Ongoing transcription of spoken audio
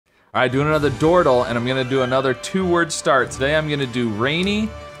All right, doing another Dordle, and I'm gonna do another 2-word start. Today I'm gonna do rainy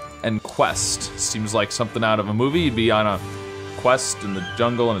and quest. Seems like something out of a movie. You'd be on a quest in the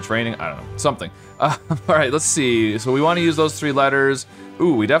jungle and it's raining. I don't know, something. All right, let's see. So we wanna use those 3 letters.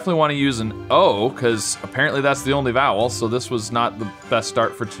 Ooh, we definitely wanna use an O, because apparently that's the only vowel, so this was not the best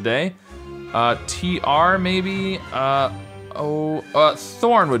start for today. TR maybe?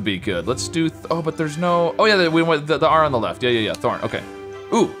 Thorn would be good. Let's do, oh, but there's no, oh yeah, we went the R on the left. Yeah, thorn, okay.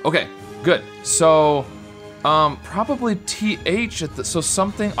 Ooh, okay, good. So, probably TH, so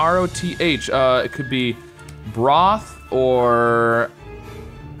something R-O-T-H. It could be broth or,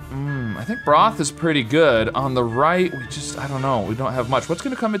 I think broth is pretty good. On the right, I don't know, we don't have much. What's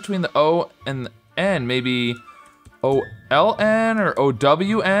gonna come between the O and the N? Maybe O-L-N or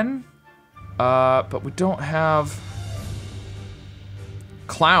O-W-N? But we don't have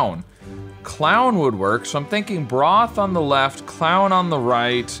clown. Clown would work, so I'm thinking broth on the left, clown on the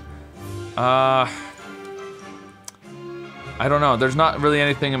right. I don't know, there's not really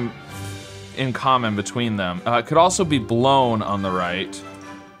anything in common between them. It could also be blown on the right.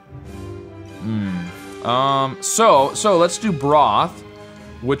 So let's do broth,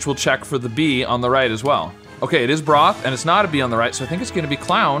 which will check for the B on the right as well. Okay, it is broth, and it's not a B on the right, so I think it's gonna be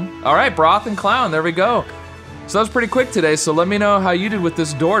clown. All right, broth and clown, there we go. So that was pretty quick today, so let me know how you did with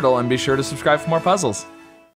this Dordle, and be sure to subscribe for more puzzles.